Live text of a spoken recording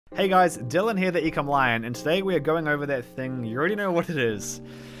Hey guys, Dylan here, the Ecom Lion, and today we are going over that thing, you already know what it is.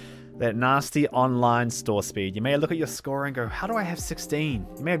 That nasty online store speed. You may look at your score and go, how do I have 16?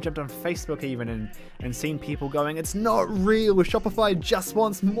 You may have jumped on Facebook even and seen people going, it's not real, Shopify just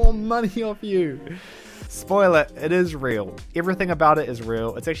wants more money off you. Spoiler, it is real. Everything about it is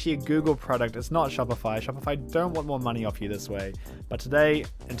real. It's actually a Google product, it's not Shopify. Shopify don't want more money off you this way. But today,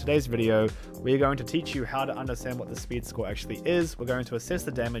 in today's video, we're going to teach you how to understand what the speed score actually is. We're going to assess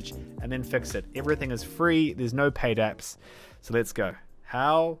the damage and then fix it. Everything is free, there's no paid apps. So let's go.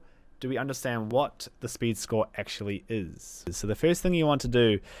 How do we understand what the speed score actually is? So the first thing you want to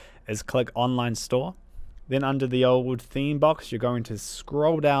do is click Online Store. Then under the old theme box, you're going to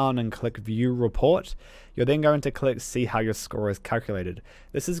scroll down and click View Report. You're then going to click See How Your Score is Calculated.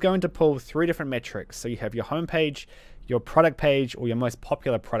 This is going to pull three different metrics. So you have your home page, your product page, or your most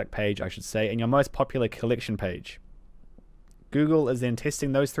popular product page, I should say, and your most popular collection page. Google is then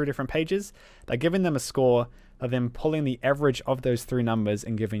testing those three different pages. They're giving them a score. They're then pulling the average of those three numbers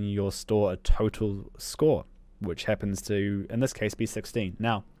and giving your store a total score, which happens to, in this case, be 16.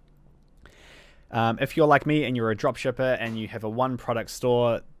 Now, if you're like me and you're a dropshipper and you have a one product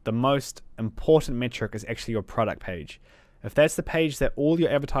store, the most important metric is actually your product page. If that's the page that all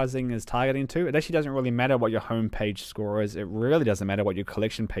your advertising is targeting to, it actually doesn't really matter what your home page score is. It really doesn't matter what your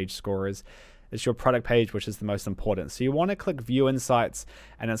collection page score is. It's your product page which is the most important. So you want to click View Insights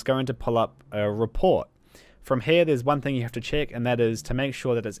and it's going to pull up a report. From here, there's one thing you have to check, and that is to make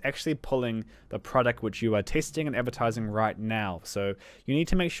sure that it's actually pulling the product which you are testing and advertising right now. So you need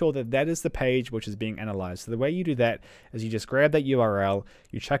to make sure that that is the page which is being analyzed. So the way you do that is you just grab that URL,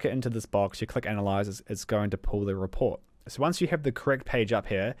 you chuck it into this box, you click Analyze, it's going to pull the report. So once you have the correct page up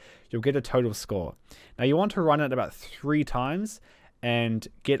here, you'll get a total score. Now you want to run it about 3 times and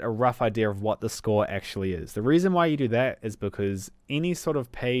get a rough idea of what the score actually is. The reason why you do that is because any sort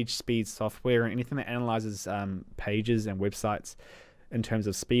of page speed software and anything that analyzes pages and websites in terms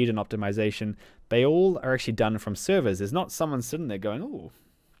of speed and optimization, they all are actually done from servers. There's not someone sitting there going, oh,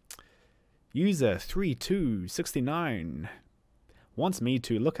 user 3269 wants me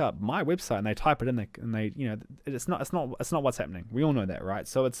to look up my website, and they type it in and they you know, it's not what's happening. We all know that, right?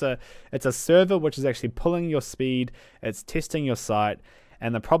 So it's a server which is actually pulling your speed, it's testing your site,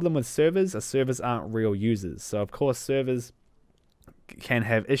 and the problem with servers is servers aren't real users. So of course servers can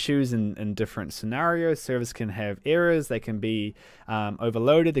have issues in different scenarios. Servers can have errors, they can be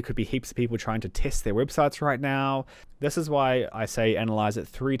overloaded, there could be heaps of people trying to test their websites right now. This is why I say analyze it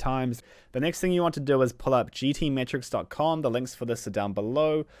 3 times. The next thing you want to do is pull up gtmetrics.com. The links for this are down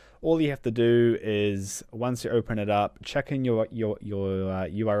below. All you have to do is, once you open it up, check in your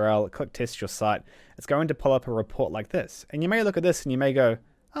URL, click test your site. It's going to pull up a report like this. And you may look at this and you may go,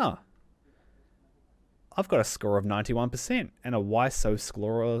 oh, I've got a score of 91% and a YSO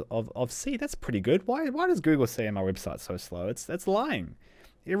score of C. That's pretty good. Why does Google say my website's so slow? It's lying.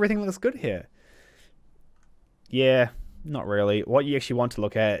 Everything looks good here. Yeah, not really. What you actually want to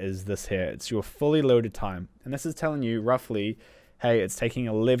look at is this here. It's your fully loaded time. And this is telling you roughly, hey, it's taking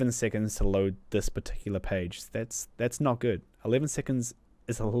 11 seconds to load this particular page. That's not good. 11 seconds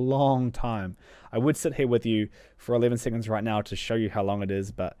is a long time. I would sit here with you for 11 seconds right now to show you how long it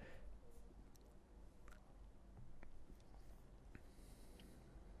is, but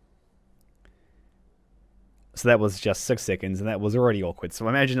so that was just 6 seconds, and that was already awkward. So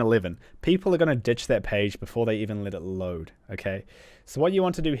imagine 11. People are going to ditch that page before they even let it load, okay? So what you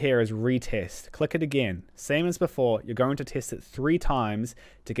want to do here is retest. Click it again. Same as before, you're going to test it 3 times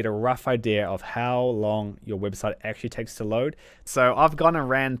to get a rough idea of how long your website actually takes to load. So I've gone and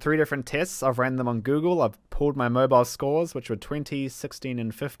ran 3 different tests. I've ran them on Google. I've pulled my mobile scores, which were 20, 16,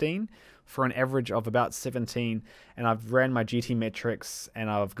 and 15, for an average of about 17, and I've ran my GT metrics and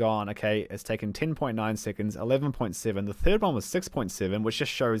I've gone, okay, it's taken 10.9 seconds, 11.7, the third one was 6.7, which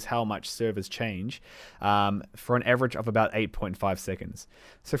just shows how much servers change, for an average of about 8.5 seconds.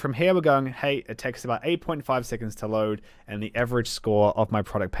 So from here we're going, hey, it takes about 8.5 seconds to load, and the average score of my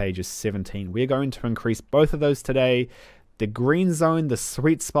product page is 17. We're going to increase both of those today. The green zone, the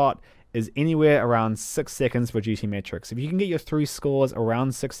sweet spot, is anywhere around 6 seconds for GT metrics. If you can get your 3 scores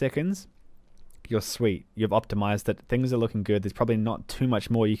around 6 seconds, you're sweet. You've optimized it. Things are looking good. There's probably not too much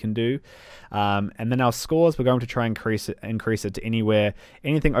more you can do. And then our scores, we're going to try and increase it to anywhere.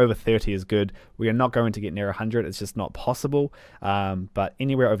 Anything over 30 is good. We are not going to get near 100. It's just not possible. But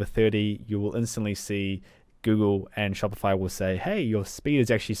anywhere over 30, you will instantly see Google and Shopify will say, hey, your speed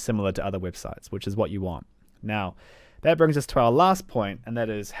is actually similar to other websites, which is what you want. Now, that brings us to our last point, and that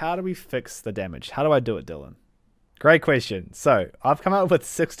is, how do we fix the damage? How do I do it, Dylan? Great question. So I've come up with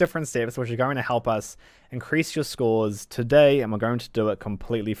 6 different steps which are going to help us increase your scores today, and we're going to do it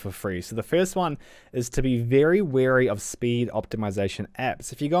completely for free. So the first one is to be very wary of speed optimization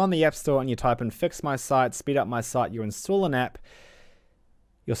apps. If you go on the App Store and you type in fix my site, speed up my site, you install an app,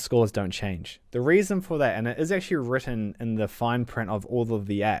 your scores don't change. The reason for that, and it is actually written in the fine print of all of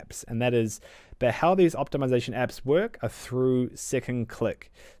the apps, and that is that how these optimization apps work are through second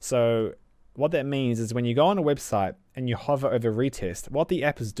click. So what that means is when you go on a website and you hover over retest, what the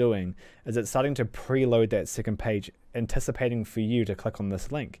app is doing is it's starting to preload that second page, anticipating for you to click on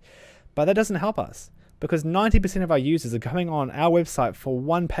this link. But that doesn't help us because 90% of our users are coming on our website for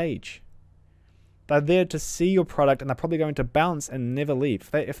one page. They're there to see your product and they're probably going to bounce and never leave.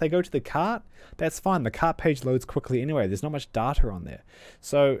 If they go to the cart, that's fine. The cart page loads quickly anyway. There's not much data on there.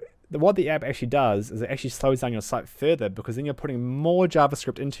 So what the app actually does is it actually slows down your site further because then you're putting more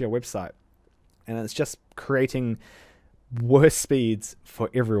JavaScript into your website. And it's just creating worse speeds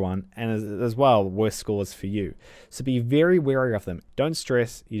for everyone and as well worse scores for you. So be very wary of them. Don't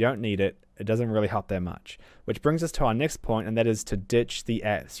stress, you don't need it. It doesn't really help that much. Which brings us to our next point, and that is to ditch the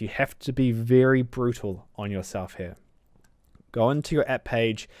apps. You have to be very brutal on yourself here. Go into your app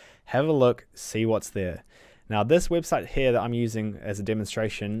page, have a look, see what's there. Now this website here that I'm using as a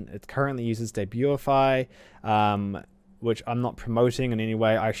demonstration, it currently uses Dropshipping, which I'm not promoting in any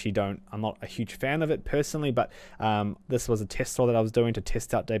way. I'm not a huge fan of it personally, but this was a test store that I was doing to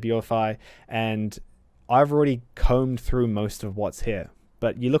test out Dropshipping, and I've already combed through most of what's here.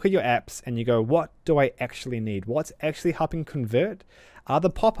 But you look at your apps and you go, what do I actually need? What's actually helping convert? Are the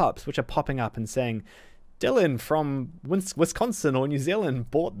pop-ups which are popping up and saying, Dylan from Wisconsin or New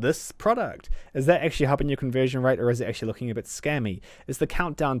Zealand bought this product. Is that actually helping your conversion rate, or is it actually looking a bit scammy? Is the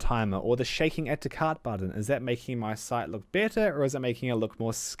countdown timer or the shaking add to cart button, is that making my site look better, or is it making it look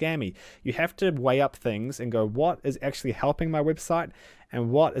more scammy? You have to weigh up things and go, what is actually helping my website and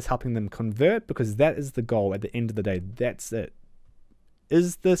what is helping them convert, because that is the goal at the end of the day. That's it.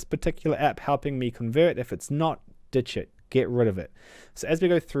 Is this particular app helping me convert? If it's not, ditch it. Get rid of it. So as we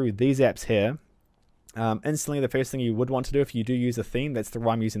go through these apps here, instantly the first thing you would want to do if you do use a theme, that's the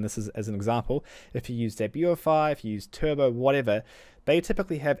why I'm using this as an example. If you use Dropshipping, if you use Turbo, whatever, they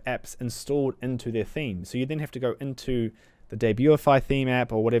typically have apps installed into their theme. So you then have to go into the Dropshipping theme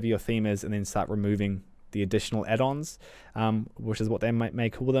app or whatever your theme is and then start removing the additional add-ons, which is what they may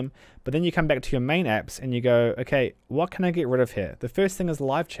call them. But then you come back to your main apps and you go, okay, what can I get rid of here? The first thing is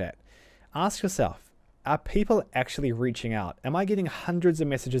live chat. Ask yourself, are people actually reaching out? Am I getting hundreds of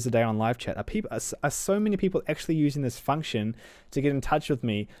messages a day on live chat? Are so many people actually using this function to get in touch with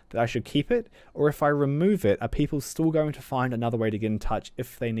me that I should keep it? Or if I remove it, are people still going to find another way to get in touch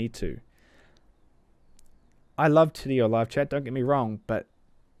if they need to? I love Tidio live chat, don't get me wrong, but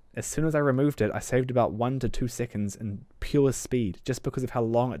as soon as I removed it, I saved about 1 to 2 seconds in pure speed just because of how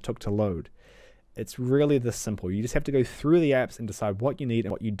long it took to load. It's really this simple. You just have to go through the apps and decide what you need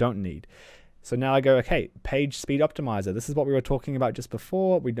and what you don't need. So now I go, okay, page speed optimizer. This is what we were talking about just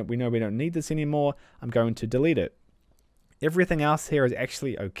before. We know we don't need this anymore. I'm going to delete it. Everything else here is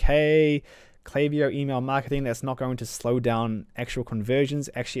actually okay. Klaviyo email marketing, that's not going to slow down actual conversions.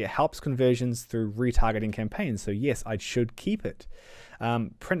 Actually, it helps conversions through retargeting campaigns. So yes, I should keep it.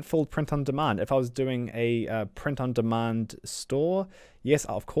 Printful, print on demand. If I was doing a print on demand store, yes,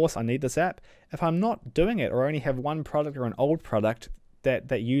 of course I need this app. If I'm not doing it, or I only have one product or an old product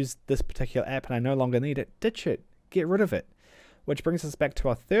that used this particular app and I no longer need it, ditch it, get rid of it. Which brings us back to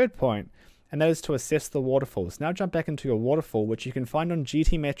our third point, and that is to assess the waterfalls. Now jump back into your waterfall, which you can find on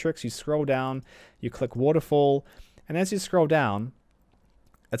GT Metrics. You scroll down, you click waterfall, and as you scroll down,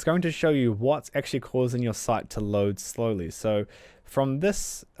 it's going to show you what's actually causing your site to load slowly. So from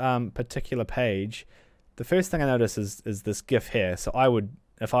this particular page, the first thing I notice is this GIF here. So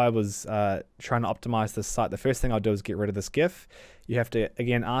if I was trying to optimize this site, the first thing I'll do is get rid of this GIF. You have to,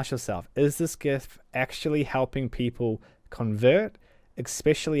 again, ask yourself, is this GIF actually helping people convert,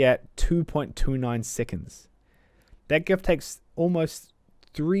 especially at 2.29 seconds? That GIF takes almost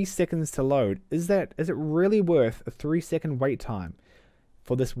 3 seconds to load. Is it really worth a 3-second wait time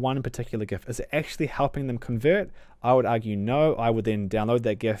for this one particular GIF? Is it actually helping them convert? I would argue no. I would then download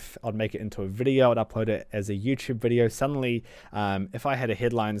that GIF, I'd make it into a video, I'd upload it as a YouTube video. Suddenly, if I had a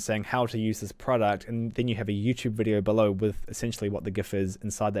headline saying how to use this product, and then you have a YouTube video below with essentially what the GIF is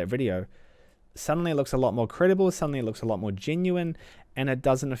inside that video, suddenly it looks a lot more credible, suddenly it looks a lot more genuine, and it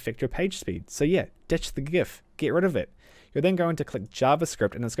doesn't affect your page speed. So yeah, ditch the GIF, get rid of it. You're then going to click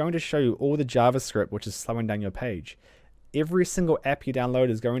JavaScript, and it's going to show you all the JavaScript which is slowing down your page. Every single app you download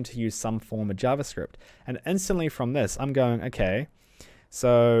is going to use some form of JavaScript. And instantly from this, I'm going, okay,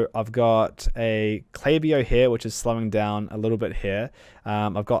 So I've got a Klaviyo here, which is slowing down a little bit here.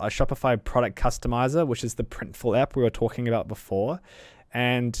 I've got a Shopify product customizer, which is the Printful app we were talking about before.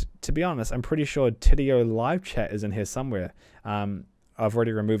 And to be honest, I'm pretty sure Tidio Live Chat is in here somewhere. I've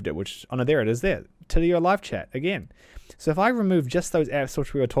already removed it, which, oh no, there it is there. Tidio Live Chat again. So if I remove just those apps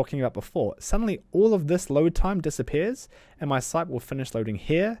which we were talking about before, suddenly all of this load time disappears and my site will finish loading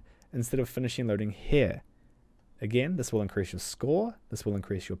here instead of finishing loading here. Again, this will increase your score, this will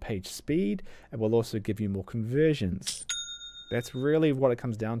increase your page speed, and will also give you more conversions. That's really what it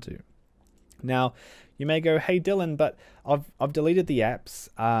comes down to. Now, you may go, hey Dylan, but I've deleted the apps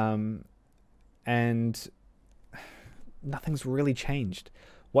and nothing's really changed.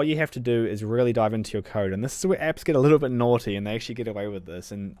 What you have to do is really dive into your code, and this is where apps get a little bit naughty and they actually get away with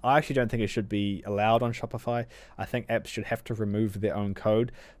this, and I actually don't think it should be allowed on Shopify. I think apps should have to remove their own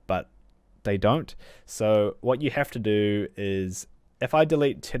code, but they don't. So what you have to do is, if I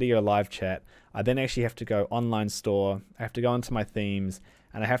delete Tidio Live Chat, I then actually have to go online store, I have to go into my themes,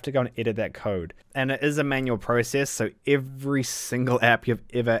 and I have to go and edit that code. And it is a manual process, so every single app you've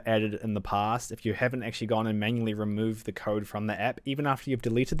ever added in the past, if you haven't actually gone and manually removed the code from the app, even after you've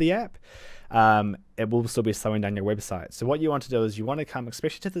deleted the app, it will still be slowing down your website. So what you want to do is you want to come,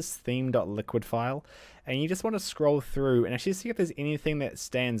 especially to this theme.liquid file, and you just want to scroll through and actually see if there's anything that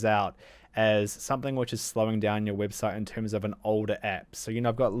stands out as something which is slowing down your website in terms of an older app. So,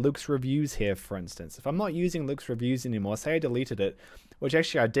 I've got Luke's Reviews here, for instance. If I'm not using Luke's Reviews anymore, say I deleted it, which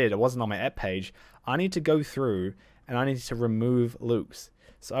actually I did, it wasn't on my app page, I need to go through and I need to remove Luke's.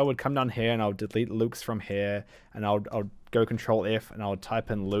 So I would come down here and I'll delete Luke's from here, and I'll go Control F and I'll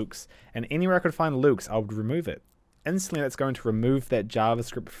type in Luke's, and anywhere I could find Luke's, I would remove it. Instantly, that's going to remove that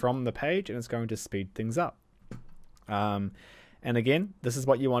JavaScript from the page, and it's going to speed things up. And again, this is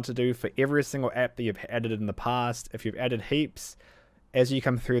what you want to do for every single app that you've added in the past. If you've added heaps, as you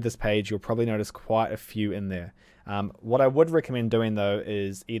come through this page, you'll probably notice quite a few in there. What I would recommend doing though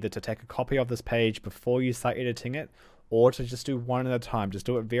is either to take a copy of this page before you start editing it, or to just do one at a time. Just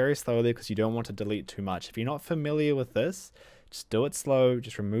do it very slowly because you don't want to delete too much. If you're not familiar with this, just do it slow.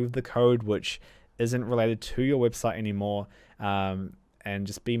 Just remove the code which isn't related to your website anymore, and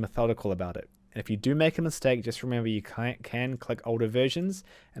just be methodical about it. And if you do make a mistake, just remember you can click older versions,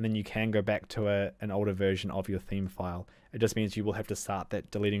 and then you can go back to an older version of your theme file. It just means you will have to start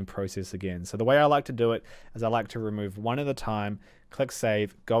that deleting process again. So the way I like to do it is I like to remove one at a time, click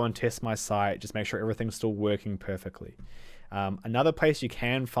save, go and test my site, just make sure everything's still working perfectly. Another place you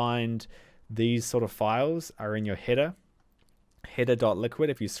can find these sort of files are in your header.liquid.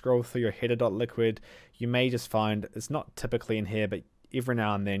 If you scroll through your header.liquid, you may just find, it's not typically in here, but every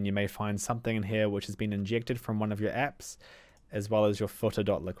now and then you may find something in here which has been injected from one of your apps, as well as your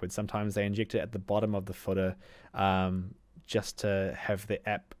footer.liquid. Sometimes they inject it at the bottom of the footer just to have the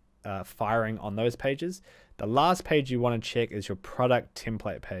app firing on those pages. The last page you want to check is your product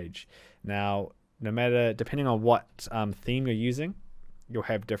template page. Now, depending on what theme you're using, you'll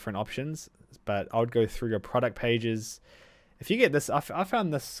have different options, but I would go through your product pages. If you get this, I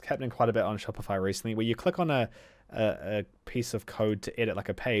found this happening quite a bit on Shopify recently, where you click on a piece of code to edit like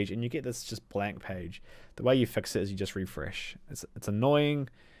a page and you get this just blank page. The way you fix it is you just refresh. It's annoying.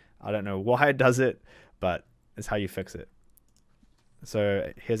 I don't know why it does it, but it's how you fix it.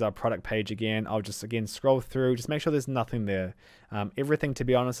 So here's our product page again. I'll just again scroll through, just make sure there's nothing there. Everything, to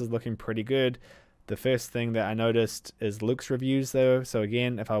be honest, is looking pretty good. The first thing that I noticed is Luke's Reviews though. So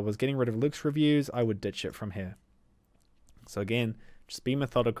again, if I was getting rid of Luke's Reviews, I would ditch it from here. So again, just be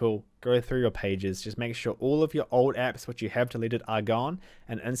methodical, go through your pages, just make sure all of your old apps which you have deleted are gone,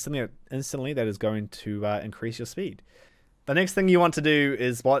 and instantly that is going to increase your speed. The next thing you want to do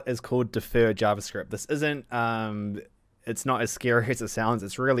is what is called defer JavaScript. This isn't, it's not as scary as it sounds,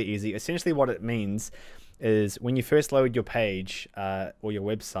 it's really easy. Essentially what it means is when you first load your page or your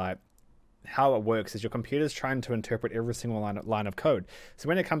website, how it works is your computer's trying to interpret every single line of code. So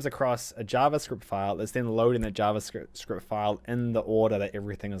when it comes across a JavaScript file, it's then loading that JavaScript file in the order that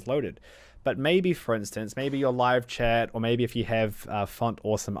everything is loaded. But maybe, for instance, maybe your live chat, or maybe if you have font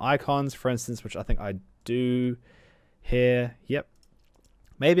awesome icons, for instance, which I think I do here. Yep.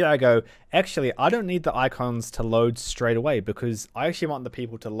 Maybe I go, actually, I don't need the icons to load straight away because I actually want the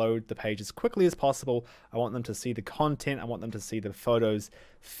people to load the page as quickly as possible. I want them to see the content. I want them to see the photos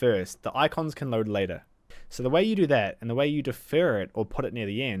first. The icons can load later. So the way you do that and the way you defer it or put it near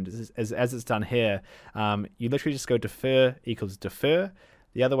the end is as it's done here. You literally just go defer equals defer.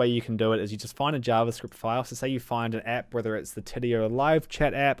 The other way you can do it is you just find a JavaScript file. So say you find an app, whether it's the Tidio live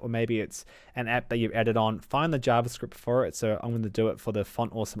chat app or maybe it's an app that you've added on, find the JavaScript for it. So I'm going to do it for the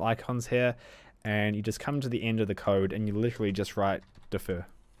font awesome icons here. and you just come to the end of the code and you literally just write defer.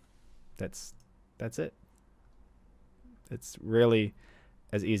 That's it. It's really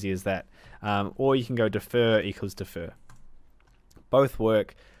as easy as that. Or you can go defer equals defer. Both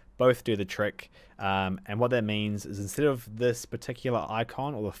work, both do the trick. And what that means is instead of this particular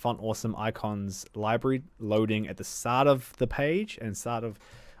icon or the Font Awesome icons library loading at the start of the page and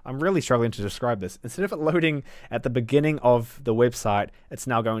I'm really struggling to describe this. Instead of it loading at the beginning of the website, it's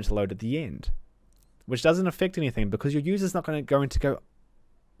now going to load at the end, which doesn't affect anything because your user's not going to go,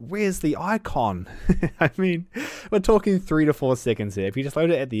 where's the icon? I mean, we're talking 3 to 4 seconds here. If you just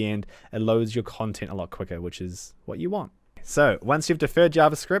load it at the end, it loads your content a lot quicker, which is what you want. So once you've deferred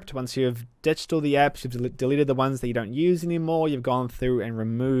JavaScript, once you've ditched all the apps, you've deleted the ones that you don't use anymore, you've gone through and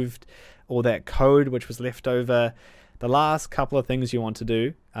removed all that code which was left over, the last couple of things you want to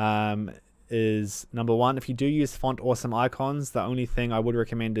do is, number one, if you do use Font Awesome icons, the only thing I would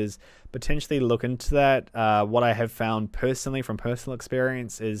recommend is potentially look into that. What I have found personally from personal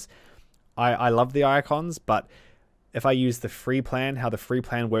experience is I love the icons, but if I use the free plan, how the free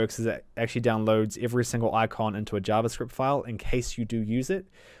plan works is it actually downloads every single icon into a JavaScript file in case you do use it.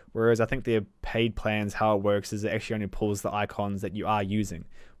 Whereas I think the paid plans, how it works is it actually only pulls the icons that you are using,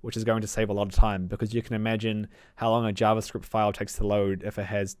 which is going to save a lot of time because you can imagine how long a JavaScript file takes to load if it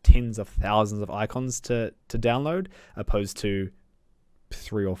has tens of thousands of icons to download, opposed to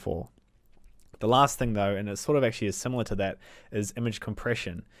 3 or 4. The last thing though, and it sort of actually is similar to that, is image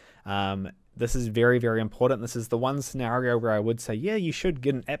compression. This is very, very important. This is the one scenario where I would say, yeah, you should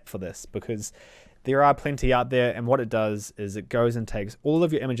get an app for this because there are plenty out there, and what it does is it goes and takes all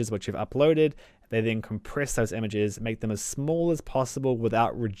of your images which you've uploaded. They then compress those images, make them as small as possible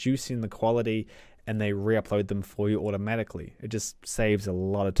without reducing the quality, and they re-upload them for you automatically. It just saves a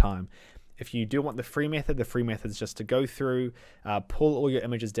lot of time. If you do want the free method is just to go through, pull all your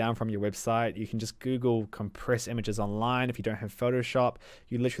images down from your website. You can just Google compress images online. If you don't have Photoshop,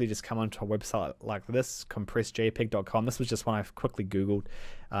 you literally just come onto a website like this, compressjpeg.com. This was just one I quickly Googled.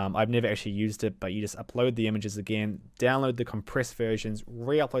 I've never actually used it, but you just upload the images again, download the compressed versions,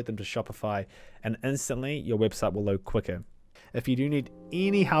 re-upload them to Shopify, and instantly your website will load quicker. If you do need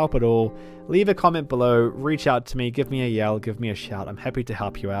any help at all, leave a comment below, reach out to me, give me a yell, give me a shout. I'm happy to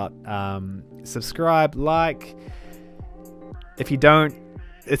help you out. Subscribe, like. If you don't,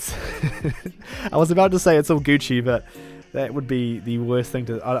 it's I was about to say it's all Gucci, but that would be the worst thing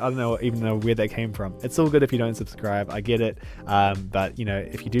to, I don't even know where that came from. It's all good if you don't subscribe, I get it. But you know,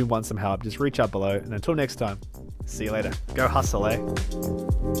 if you do want some help, just reach out below. And until next time, see you later. Go hustle, eh?